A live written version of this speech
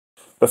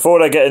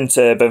Before I get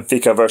into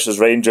Benfica versus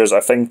Rangers,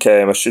 I think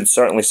I should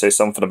certainly say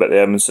something about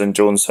the Emerson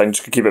Jones thing.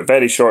 Just to keep it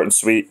very short and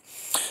sweet.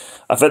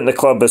 I think the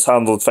club has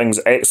handled things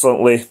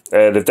excellently.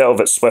 They've dealt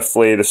with it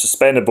swiftly. They've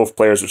suspended both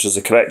players, which is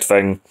the correct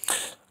thing.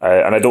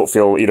 And I don't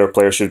feel either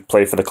player should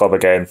play for the club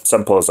again.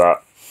 Simple as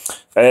that.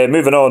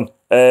 Moving on.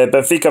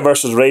 Benfica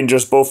versus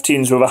Rangers, both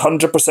teams with a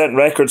 100%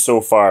 record so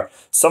far.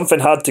 Something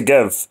had to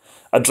give.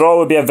 A draw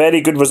would be a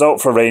very good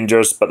result for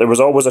Rangers, but there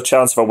was always a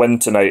chance of a win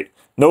tonight.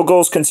 No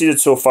goals conceded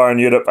so far in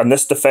Europe, and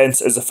this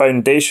defence is the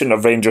foundation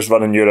of Rangers'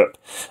 run in Europe.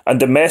 And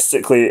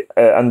domestically,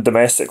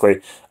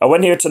 a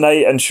win here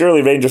tonight, and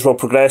surely Rangers will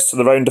progress to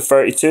the round of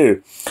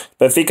 32.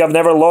 Benfica have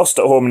never lost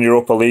at home in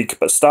Europa League,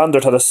 but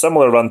Standard had a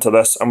similar run to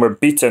this and were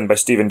beaten by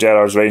Steven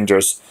Gerrard's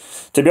Rangers.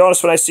 To be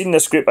honest, when I seen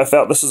this group, I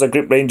felt this is a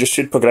group Rangers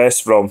should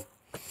progress from.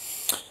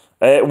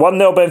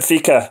 1-0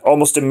 Benfica,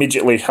 almost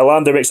immediately.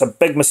 Hollander makes a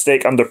big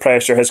mistake under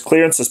pressure. His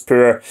clearance is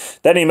poor.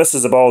 Then he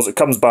misses the ball as it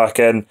comes back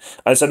in. And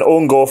it's an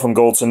own goal from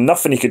Goldson.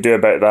 Nothing he could do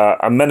about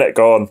that. A minute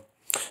gone.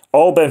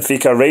 All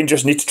Benfica,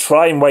 Rangers need to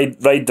try and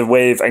ride the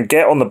wave and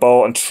get on the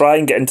ball and try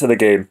and get into the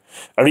game.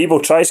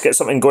 Aribo tries to get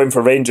something going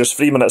for Rangers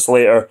 3 minutes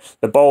later.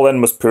 The ball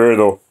in was poor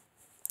though.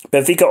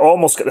 Benfica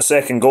almost got the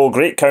second goal.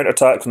 Great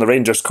counter-attack from the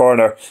Rangers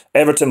corner.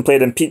 Everton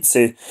played in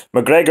Pizzi.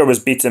 McGregor was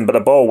beaten, but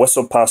the ball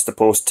whistled past the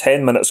post.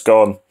 10 minutes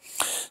gone.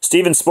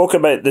 Stephen spoke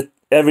about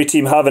every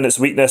team having its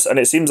weakness, and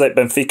it seems like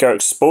Benfica are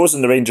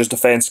exposing the Rangers'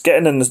 defence,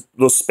 getting in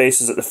those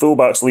spaces that the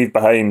fullbacks leave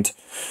behind.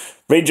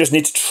 Rangers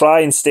need to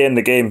try and stay in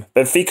the game.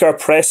 Benfica are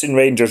pressing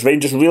Rangers.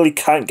 Rangers really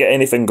can't get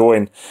anything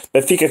going.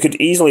 Benfica could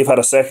easily have had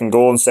a second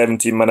goal in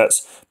 17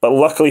 minutes, but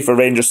luckily for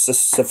Rangers,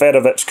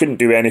 Seferovic couldn't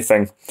do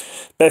anything.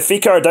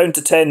 Benfica are down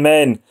to 10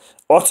 men.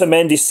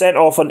 Otamendi sent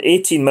off on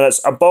 18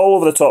 minutes, a ball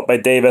over the top by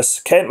Davis.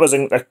 Kent was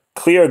in a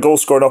clear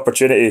goal-scoring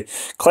opportunity.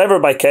 Clever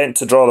by Kent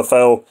to draw the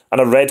foul,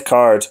 and a red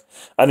card.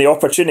 And the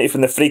opportunity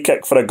from the free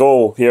kick for a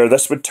goal here.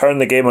 This would turn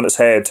the game on its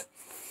head.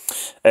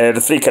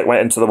 The free kick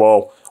went into the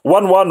wall.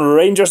 1-1,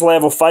 Rangers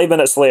level 5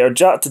 minutes later.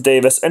 Jack to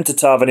Davis, into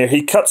Tavernier.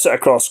 He cuts it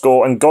across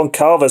goal, and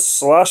Goncalves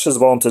slashes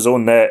the ball into his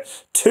own net.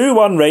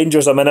 2-1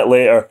 Rangers a minute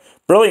later.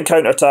 Brilliant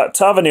counter-attack.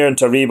 Tavernier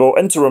into Aribo,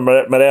 into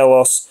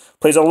Morelos.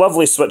 Plays a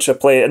lovely switch of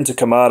play into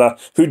Kamara,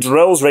 who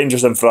drills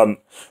Rangers in front.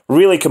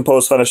 Really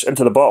composed finish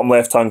into the bottom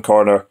left-hand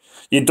corner.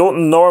 You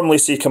don't normally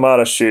see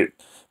Kamara shoot,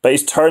 but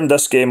he's turned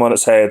this game on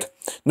its head.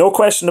 No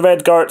question the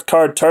red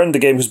card turned the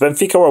game, because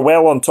Benfica were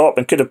well on top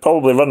and could have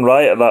probably run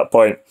riot at that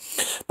point.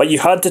 But you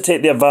had to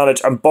take the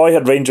advantage, and boy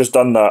had Rangers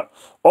done that.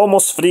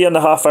 Almost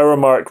 3.5 hour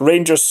mark,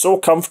 Rangers so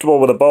comfortable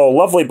with the ball.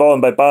 Lovely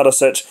balling by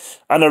Barisic,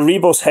 and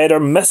Aribo's header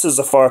misses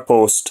the far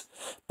post.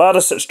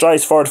 Barisic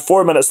drives forward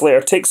 4 minutes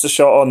later, takes the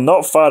shot on,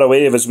 not far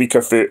away of his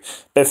weaker foot.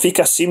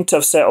 Benfica seemed to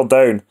have settled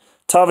down.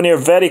 Tavernier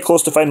very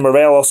close to find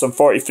Morelos in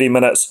 43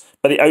 minutes,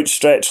 but the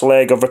outstretched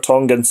leg of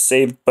Vertonghen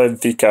saved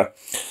Benfica.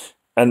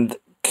 And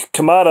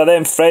Kamara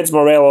then threads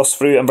Morelos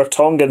through, and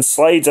Vertonghen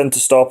slides in to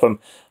stop him.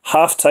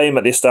 Half time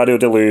at the Estadio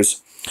de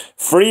Luz.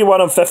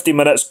 3-1 in 50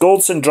 minutes.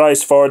 Goldson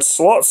drives forward,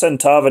 slots in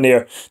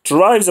Tavernier,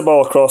 drives the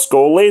ball across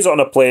goal, lays it on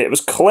a plate. It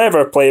was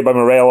clever play by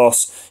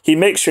Morelos. He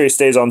makes sure he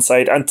stays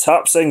onside and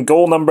taps in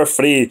goal number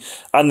 3,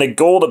 and the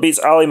goal that beats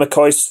Ali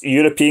McCoist's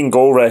European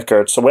goal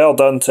record. So well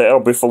done to El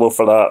Buffalo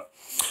for that.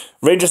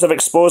 Rangers have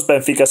exposed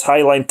Benfica's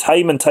high line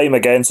time and time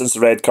again since the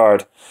red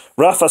card.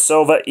 Rafa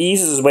Silva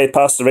eases his way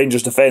past the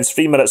Rangers defence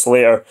 3 minutes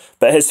later,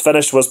 but his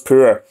finish was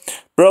poor.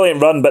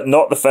 Brilliant run, but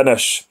not the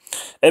finish.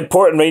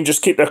 Important Rangers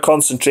keep their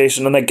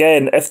concentration, and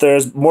again, if there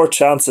is more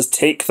chances,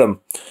 take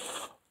them.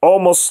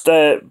 Almost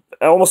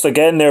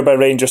again there by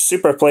Rangers.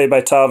 Super play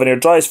by Tavernier,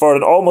 drives forward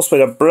and almost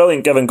played a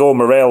brilliant give and go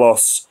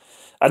Morelos.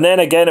 And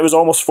then again, it was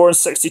almost 4 in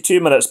 62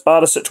 minutes.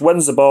 Barisic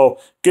wins the ball.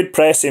 Good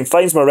pressing.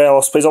 Finds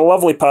Morelos. Plays a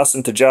lovely pass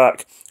into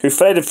Jack, who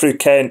threaded through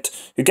Kent,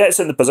 who gets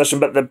into position,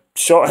 but the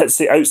shot hits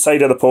the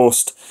outside of the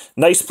post.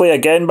 Nice play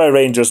again by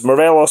Rangers.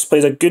 Morelos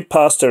plays a good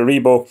pass to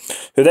Aribo,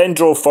 who then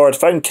drove forward,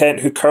 found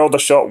Kent, who curled a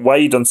shot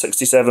wide on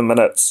 67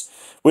 minutes.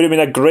 Would have been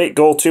a great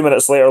goal 2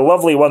 minutes later.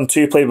 Lovely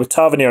 1-2 played with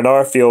Tavernier and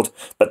Arfield,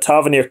 but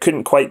Tavernier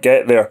couldn't quite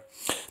get there.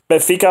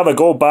 Benfica have a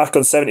goal back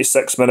on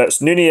 76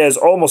 minutes. Nunez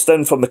almost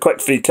in from the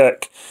quick free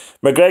kick.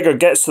 McGregor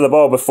gets to the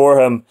ball before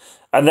him,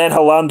 and then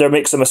Hollander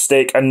makes a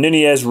mistake, and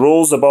Nunez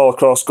rolls the ball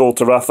across goal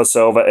to Rafa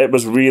Silva. It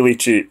was really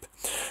cheap.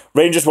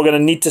 Rangers were going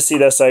to need to see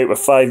this out with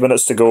 5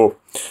 minutes to go.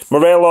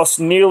 Morelos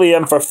nearly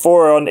in for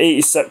 4 on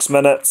 86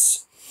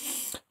 minutes.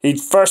 He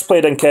first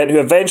played in Kent, who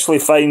eventually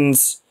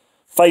finds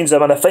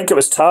him, and I think it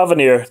was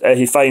Tavernier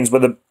he finds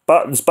with the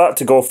buttons back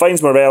to goal,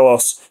 finds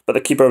Morelos, but the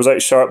keeper was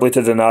out sharply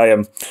to deny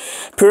him.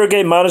 Poor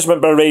game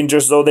management by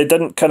Rangers though. They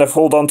didn't kind of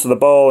hold on to the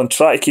ball and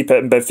try to keep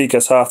it in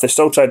Benfica's half. They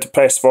still tried to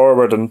press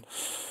forward, and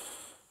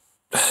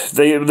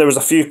there was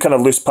a few kind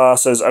of loose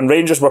passes, and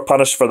Rangers were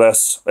punished for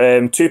this.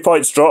 2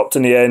 points dropped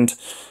in the end.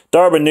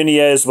 Darwin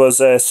Nunez was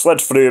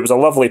slid through. It was a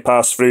lovely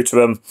pass through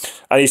to him,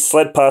 and he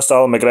slid past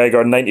Alan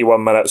McGregor in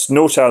 91 minutes.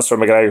 No chance for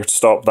McGregor to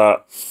stop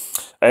that.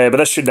 But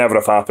this should never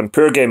have happened.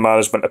 Poor game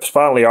management.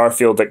 Apparently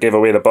Arfield that gave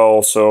away the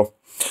ball, so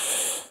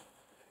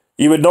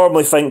You would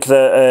normally think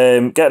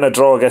that getting a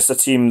draw against a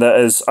team that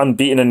is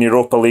unbeaten in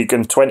Europa League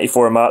in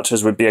 24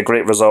 matches would be a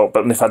great result,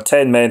 but when they've had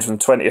 10 men from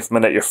the 20th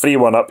minute, you're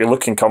 3-1 up, you're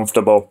looking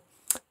comfortable.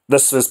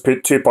 This was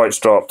 2 points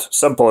dropped.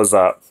 Simple as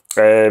that.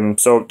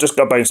 So just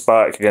got to bounce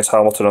back against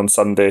Hamilton on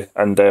Sunday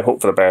and hope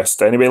for the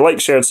best. Anyway,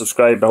 like, share and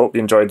subscribe. I hope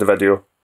you enjoyed the video.